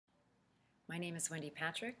My name is Wendy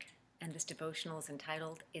Patrick, and this devotional is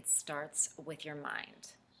entitled, It Starts With Your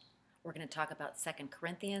Mind. We're going to talk about 2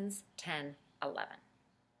 Corinthians 10:11.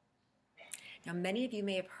 Now, many of you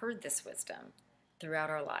may have heard this wisdom throughout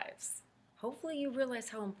our lives. Hopefully you realize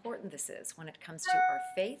how important this is when it comes to our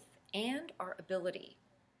faith and our ability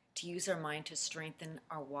to use our mind to strengthen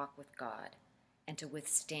our walk with God and to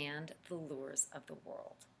withstand the lures of the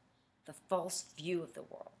world, the false view of the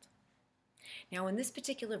world. Now, in this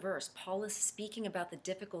particular verse, Paul is speaking about the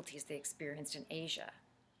difficulties they experienced in Asia.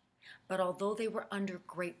 But although they were under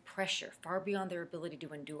great pressure, far beyond their ability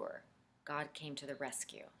to endure, God came to the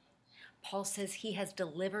rescue. Paul says he has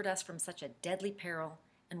delivered us from such a deadly peril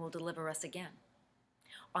and will deliver us again.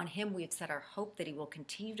 On him we have set our hope that he will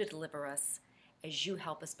continue to deliver us as you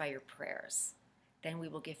help us by your prayers. Then we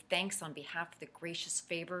will give thanks on behalf of the gracious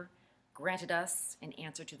favor granted us in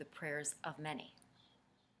answer to the prayers of many.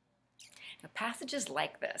 Now, passages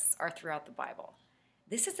like this are throughout the Bible.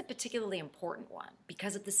 This is a particularly important one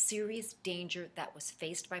because of the serious danger that was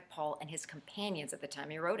faced by Paul and his companions at the time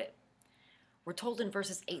he wrote it. We're told in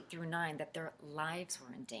verses 8 through 9 that their lives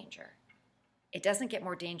were in danger. It doesn't get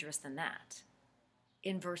more dangerous than that.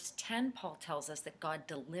 In verse 10, Paul tells us that God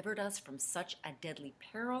delivered us from such a deadly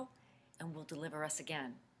peril and will deliver us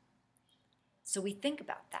again. So we think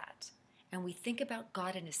about that, and we think about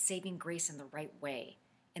God and his saving grace in the right way,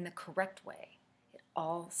 in the correct way. It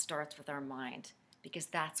all starts with our mind, because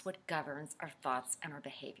that's what governs our thoughts and our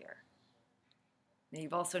behavior. Now,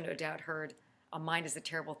 you've also no doubt heard a mind is a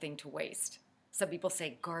terrible thing to waste. Some people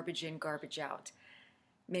say garbage in, garbage out.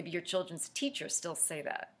 Maybe your children's teachers still say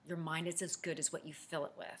that. Your mind is as good as what you fill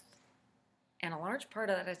it with. And a large part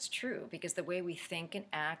of that is true because the way we think and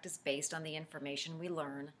act is based on the information we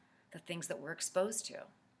learn, the things that we're exposed to.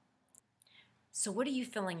 So what are you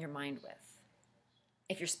filling your mind with?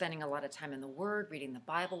 If you're spending a lot of time in the Word, reading the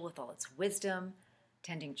Bible with all its wisdom,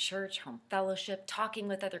 attending church, home fellowship, talking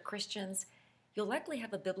with other Christians, you'll likely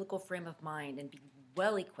have a biblical frame of mind and be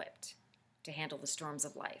well equipped to handle the storms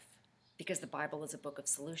of life because the Bible is a book of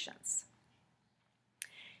solutions.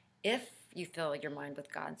 If you fill your mind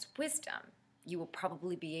with God's wisdom, you will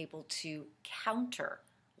probably be able to counter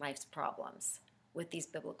life's problems with these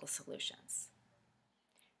biblical solutions.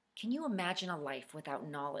 Can you imagine a life without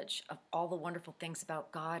knowledge of all the wonderful things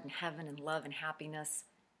about God and heaven and love and happiness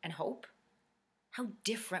and hope? How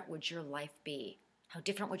different would your life be? How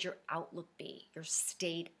different would your outlook be, your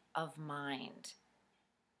state of mind?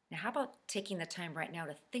 Now, how about taking the time right now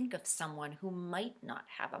to think of someone who might not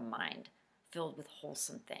have a mind filled with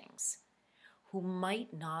wholesome things, who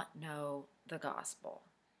might not know the gospel?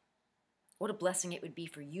 What a blessing it would be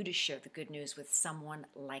for you to share the good news with someone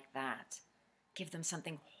like that. Give them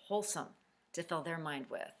something wholesome to fill their mind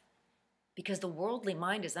with. Because the worldly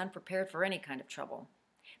mind is unprepared for any kind of trouble.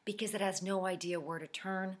 Because it has no idea where to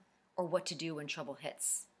turn or what to do when trouble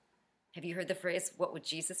hits. Have you heard the phrase, what would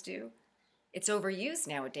Jesus do? It's overused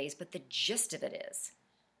nowadays, but the gist of it is,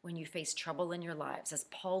 when you face trouble in your lives, as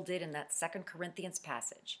Paul did in that 2 Corinthians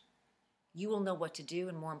passage, you will know what to do,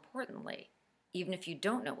 and more importantly, even if you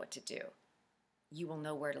don't know what to do, you will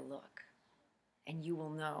know where to look. And you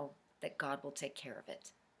will know that God will take care of it.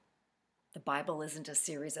 The Bible isn't a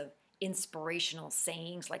series of inspirational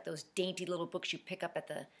sayings like those dainty little books you pick up at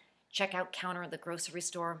the checkout counter at the grocery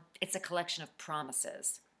store. It's a collection of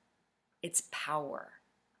promises. It's power.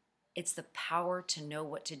 It's the power to know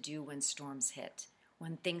what to do when storms hit,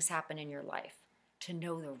 when things happen in your life, to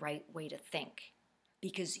know the right way to think,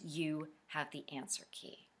 because you have the answer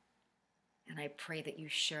key. And I pray that you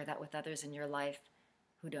share that with others in your life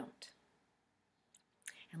who don't.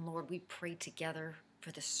 And Lord, we pray together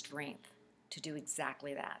for the strength to do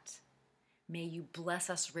exactly that. May you bless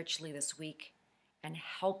us richly this week and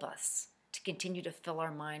help us to continue to fill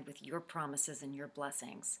our mind with your promises and your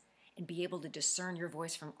blessings and be able to discern your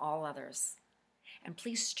voice from all others. And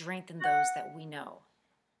please strengthen those that we know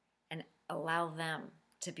and allow them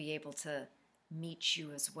to be able to meet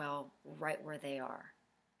you as well right where they are.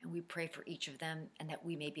 And we pray for each of them and that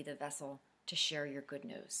we may be the vessel to share your good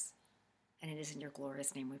news. And it is in your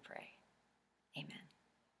glorious name we pray. Amen.